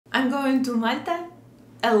I'm going to Malta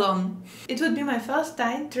alone. It would be my first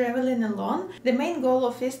time traveling alone. The main goal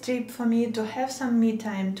of this trip for me to have some me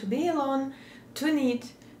time, to be alone, to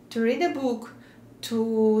knit, to read a book,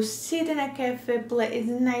 to sit in a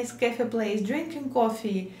nice cafe place, drinking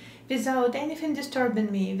coffee, without anything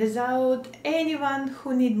disturbing me, without anyone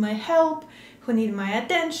who need my help, who need my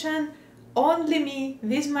attention, only me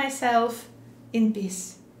with myself in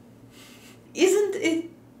peace. Isn't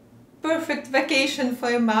it perfect vacation for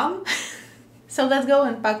a mom? So let's go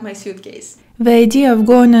and pack my suitcase. The idea of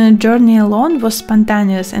going on a journey alone was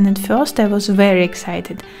spontaneous, and at first I was very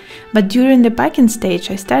excited. But during the packing stage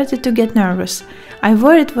I started to get nervous. I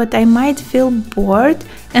worried that I might feel bored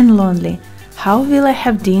and lonely. How will I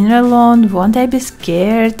have dinner alone? Won't I be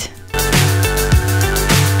scared?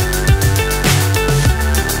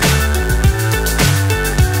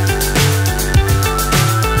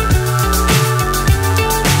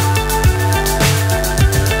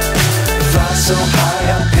 So high,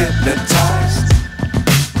 I'm hypnotized.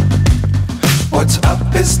 What's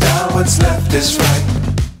up is down, what's left is right.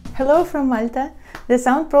 Hello from Malta. The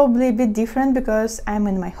sound probably a bit different because I'm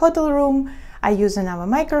in my hotel room. I use another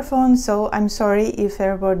microphone, so I'm sorry if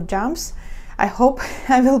there were jumps. I hope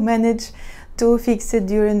I will manage to fix it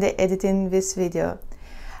during the editing this video.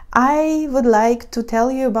 I would like to tell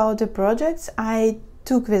you about the projects I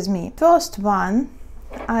took with me. First one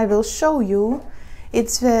I will show you.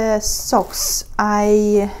 It's the socks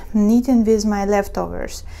I knitting with my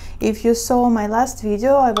leftovers. If you saw my last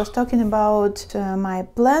video, I was talking about my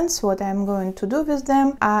plans, what I'm going to do with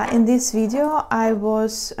them. In this video, I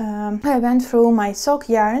went through my sock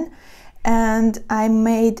yarn and I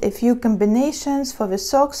made a few combinations for the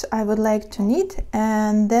socks I would like to knit,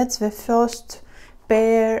 and that's the first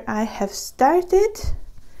pair I have started.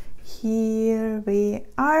 Here we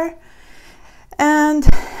are. And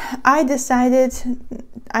I decided,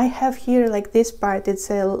 I have here like this part, it's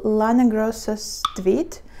a Lana Grossa's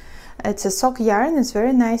tweed. It's a sock yarn, it's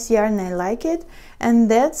very nice yarn, I like it. And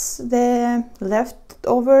that's the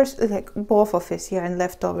leftovers, like both of this yarn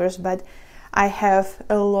leftovers, but I have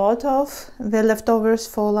a lot of the leftovers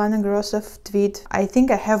for Lana Grossa tweed. I think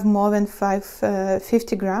I have more than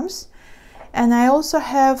 50 grams. And I also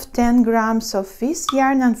have 10 grams of this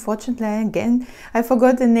yarn. Unfortunately, again, I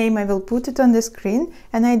forgot the name. I will put it on the screen.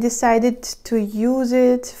 And I decided to use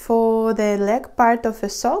it for the leg part of a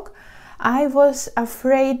sock. I was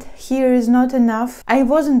afraid here is not enough. I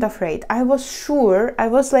wasn't afraid. I was sure. I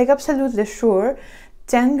was like absolutely sure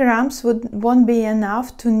 10 grams won't be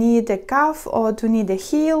enough to knit a cuff or to knit a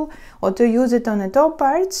heel or to use it on a top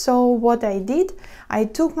part. So what I did, I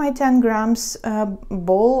took my 10 grams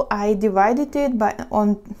ball, I divided it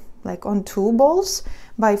on 2 balls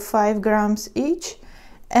by 5 grams each,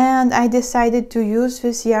 and I decided to use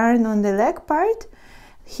this yarn on the leg part.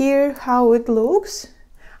 Here how it looks.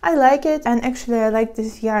 I like it, and actually I like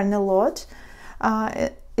this yarn a lot.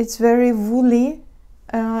 It's very woolly,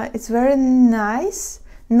 it's very nice,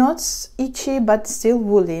 not itchy but still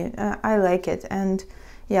woolly. I like it. And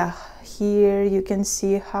yeah, here you can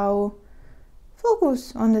see how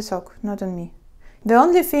focus on the sock, not on me. The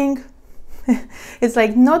only thing it's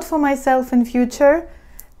like not for myself in future.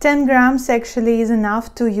 10 grams actually is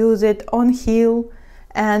enough to use it on heel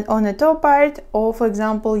and on a top part, or for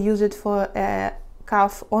example use it for a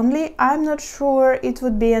cuff only. I'm not sure it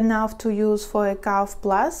would be enough to use for a cuff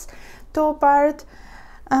plus top part.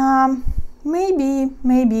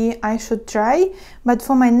 Maybe I should try, but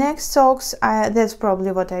for my next socks that's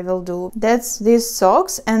probably what I will do. That's these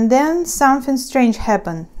socks. And then something strange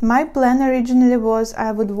happened. My plan originally was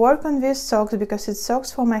I would work on these socks because it's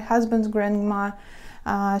socks for my husband's grandma.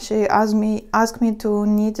 She asked me to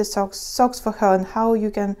knit the socks for her, and how you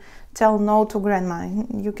can tell no to grandma,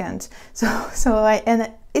 you can't.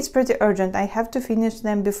 And it's pretty urgent. I have to finish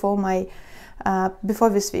them before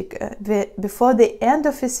this week, before the end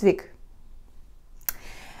of this week.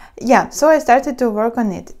 Yeah, so I started to work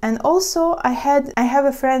on it. And also I have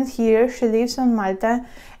a friend here, she lives on Malta,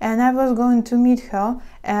 and I was going to meet her,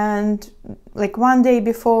 and like one day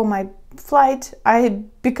before my flight I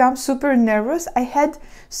became super nervous. I had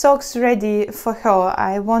socks ready for her.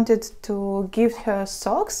 I wanted to give her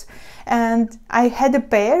socks and I had a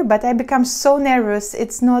pair, but I became so nervous.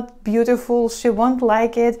 It's not beautiful, she won't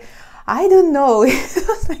like it. I don't know. It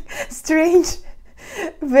was like strange,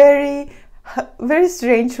 very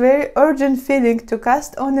strange, very urgent feeling to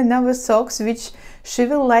cast on another socks which she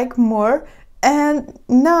will like more. And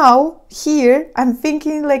now here I'm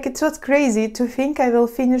thinking like it was crazy to think I will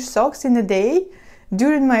finish socks in a day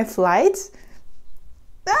during my flight.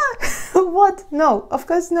 What? No, of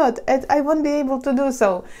course not. I won't be able to do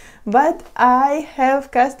so. But I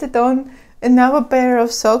have casted on another pair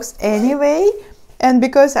of socks anyway. And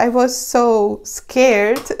because I was so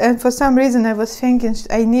scared, and for some reason I was thinking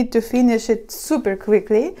I need to finish it super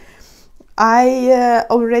quickly, I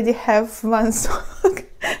already have one sock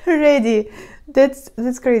ready.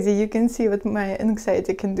 That's crazy. You can see what my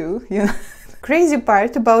anxiety can do. You know? Crazy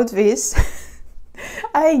part about this,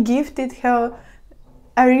 I gifted her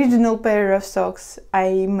original pair of socks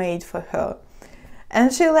I made for her,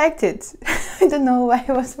 and she liked it. I don't know why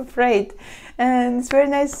I was afraid, and it's very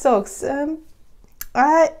nice socks.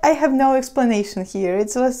 I have no explanation here.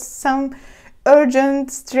 It was some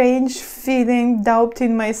urgent, strange feeling, doubt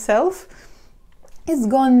in myself. It's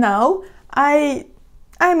gone now.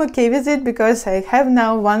 I'm okay with it because I have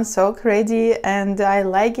now one sock ready and I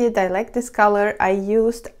like it. I like this color. I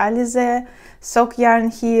used Alize sock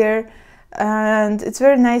yarn here and it's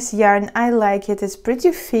very nice yarn. I like it. It's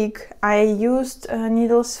pretty thick. I used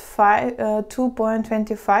needles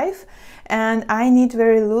 2.25 and I knit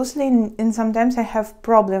very loosely and sometimes I have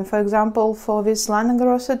problem. For example, for this Lana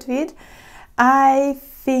Grosso tweed, I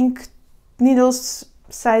think needles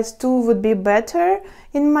size 2 would be better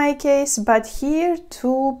in my case, but here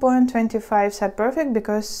 2.25s are perfect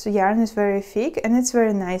because yarn is very thick and it's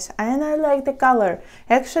very nice and I like the color.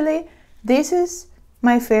 Actually, this is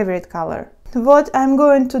my favorite color. What I'm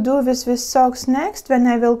going to do with these socks next, when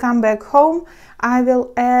I will come back home, I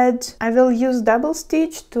will use double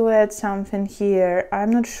stitch to add something here.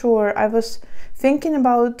 I'm not sure. I was thinking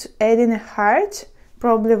about adding a heart.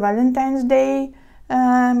 Probably Valentine's Day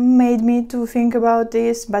made me to think about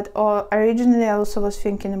this, but originally I also was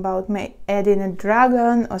thinking about adding a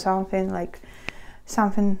dragon or something like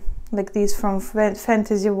this from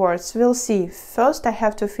Fantasy Words. We'll see. First I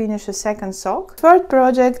have to finish a second sock. Third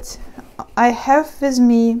project I have with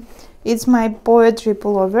me, it's my poetry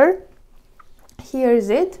pullover. Here is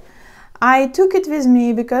it. I took it with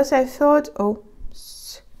me because I thought,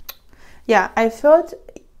 I thought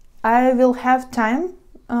I will have time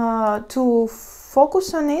to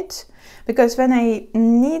focus on it, because when I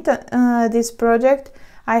need this project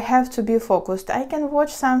I have to be focused. I can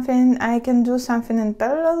watch something, I can do something in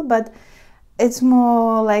parallel, but it's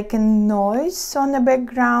more like a noise on the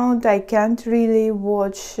background. I can't really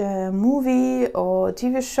watch a movie or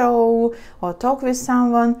TV show or talk with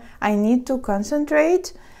someone. I need to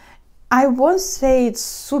concentrate. I won't say it's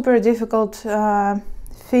super difficult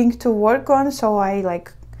thing to work on, so I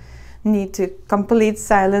need to complete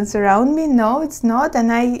silence around me. No, it's not,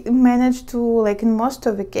 and I managed to, in most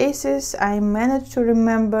of the cases, I managed to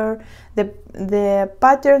remember the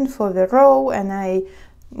pattern for the row, and I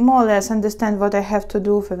more or less understand what I have to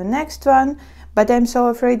do for the next one, but I'm so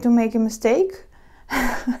afraid to make a mistake.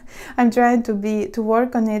 I'm trying to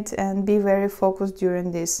work on it and be very focused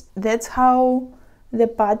during this. That's how the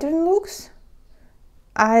pattern looks.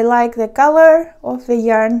 I like the color of the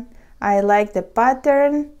yarn, I like the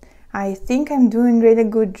pattern. I think I'm doing really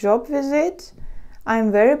good job with it. I'm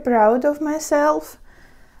very proud of myself.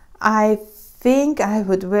 I think I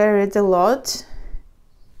would wear it a lot.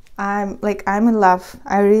 I'm in love.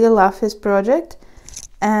 I really love this project,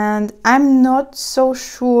 and I'm not so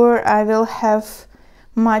sure I will have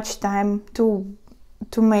much time to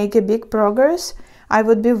make a big progress. I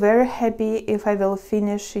would be very happy if I will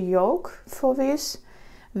finish a yoke for this.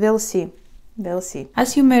 We'll see. We'll see.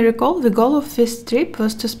 As you may recall, the goal of this trip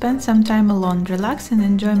was to spend some time alone, relax and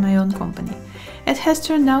enjoy my own company. It has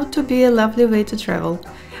turned out to be a lovely way to travel.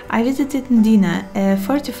 I visited Mdina, a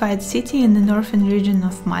fortified city in the northern region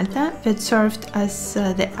of Malta that served as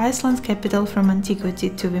the Iceland's capital from antiquity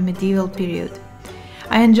to the medieval period.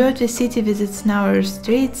 I enjoyed the city with its narrow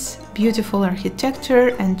streets, beautiful architecture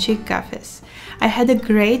and chic cafes. I had a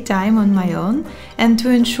great time on my own, and to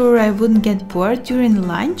ensure I wouldn't get bored during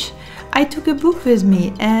lunch, I took a book with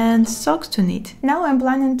me and socks to knit. Now I'm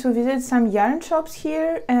planning to visit some yarn shops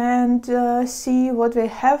here and see what they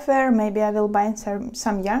have there. Maybe I will buy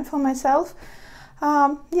some yarn for myself.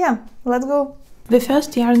 Yeah, let's go. The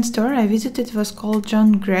first yarn store I visited was called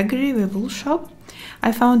John Gregory, the wool shop.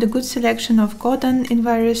 I found a good selection of cotton in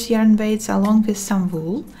various yarn weights along with some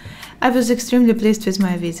wool. I was extremely pleased with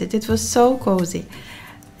my visit. It was so cozy.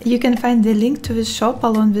 You can find the link to this shop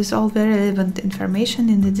along with all the relevant information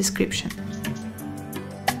in the description.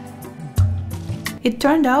 It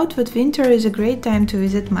turned out that winter is a great time to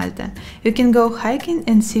visit Malta. You can go hiking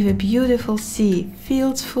and see the beautiful sea,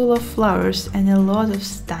 fields full of flowers and a lot of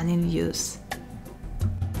stunning views.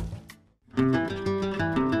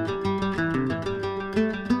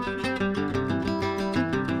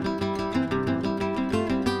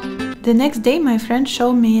 The next day my friend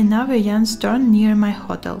showed me another yarn store near my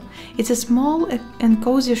hotel. It's a small and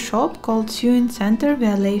cozy shop called Sewing Center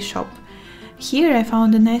Valet Shop. Here I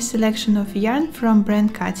found a nice selection of yarn from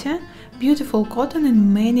brand Katya, beautiful cotton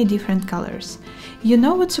in many different colors. You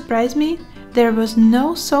know what surprised me? There was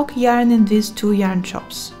no sock yarn in these two yarn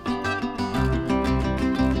shops.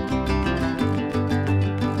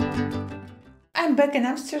 I'm back in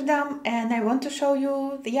Amsterdam and I want to show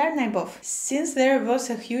you the yarn I bought. Since there was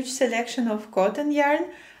a huge selection of cotton yarn,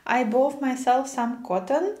 I bought myself some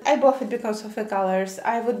cotton. I bought it because of the colors.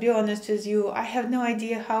 I would be honest with you, I have no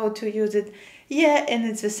idea how to use it. Yeah, and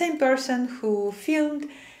it's the same person who filmed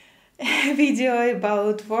a video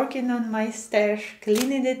about working on my stash,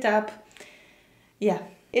 cleaning it up. Yeah,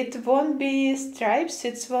 it won't be stripes,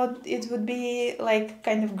 it would be like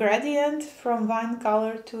kind of gradient from one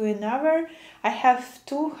color to another. I have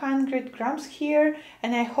 200 grams here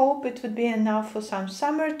and I hope it would be enough for some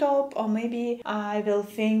summer top, or maybe I will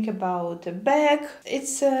think about a bag.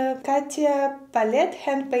 It's a Katya palette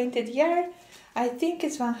hand painted yarn. I think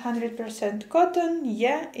it's 100% cotton.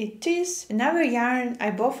 Yeah, it is. Another yarn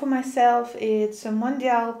I bought for myself, it's a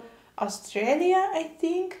Mondial Australia, I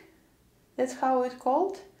think. That's how it's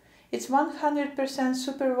called. It's 100%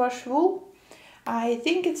 superwash wool. I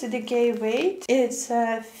think it's a decay weight. It's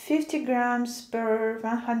 50 grams per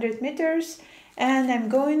 100 meters and I'm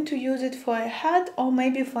going to use it for a hat or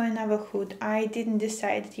maybe for another hood. I didn't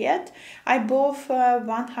decide yet. I bought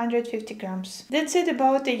 150 grams. That's it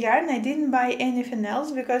about the yarn. I didn't buy anything else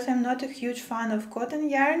because I'm not a huge fan of cotton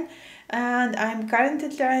yarn and I'm currently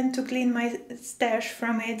trying to clean my stash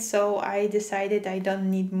from it, so I decided I don't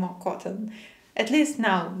need more cotton. At least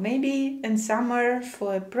now, maybe in summer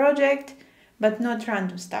for a project, but not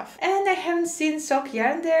random stuff. And I haven't seen sock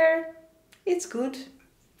yarn there. It's good,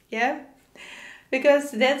 yeah,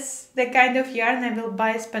 because that's the kind of yarn I will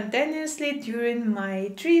buy spontaneously during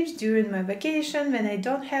my trips, during my vacation, when I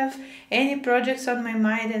don't have any projects on my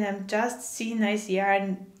mind and I'm just seeing nice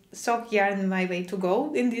yarn, sock yarn my way to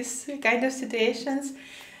go in these kind of situations.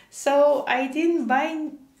 So I didn't buy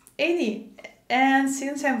any. And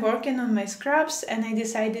since I'm working on my scraps and I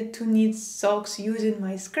decided to knit socks using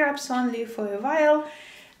my scraps only for a while,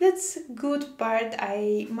 that's good part.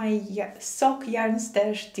 My sock yarn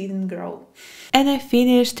stash didn't grow. And I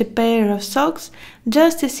finished a pair of socks,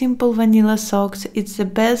 just a simple vanilla socks. It's the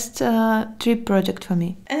best trip project for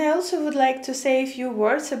me. And I also would like to say a few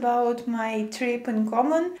words about my trip in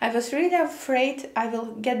common. I was really afraid I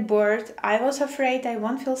will get bored. I was afraid I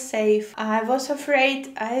won't feel safe. I was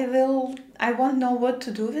afraid I won't know what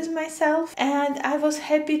to do with myself. And I was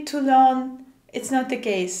happy to learn it's not the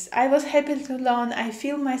case. I was happy to learn. I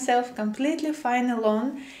feel myself completely fine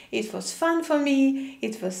alone. It was fun for me.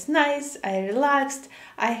 It was nice. I relaxed.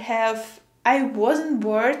 I wasn't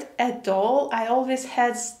bored at all. I always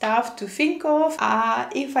had stuff to think of.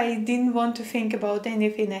 If I didn't want to think about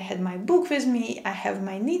anything, I had my book with me. I have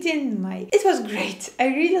my knitting. It was great. I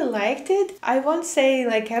really liked it. I won't say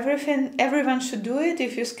like everyone should do it.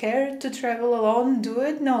 If you're scared to travel alone, do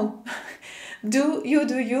it. No. do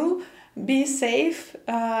you. Be safe,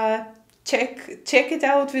 check it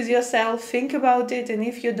out with yourself, think about it, and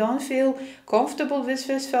if you don't feel comfortable with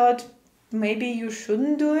this thought, maybe you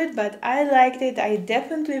shouldn't do it, but I liked it. I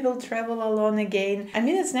definitely will travel alone again. I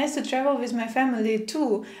mean, it's nice to travel with my family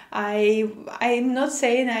too. I'm not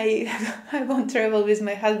saying I won't travel with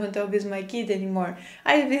my husband or with my kid anymore.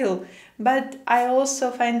 I will, but I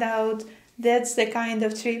also find out that's the kind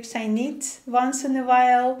of trips I need once in a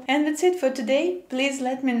while. And that's it for today. Please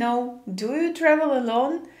let me know, do you travel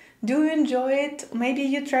alone? Do you enjoy it? Maybe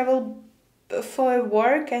you travel for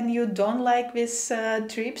work and you don't like these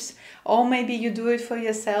trips, or maybe you do it for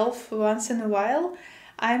yourself once in a while.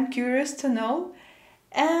 I'm curious to know.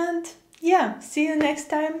 And yeah, see you next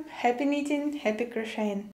time. Happy knitting, happy crocheting.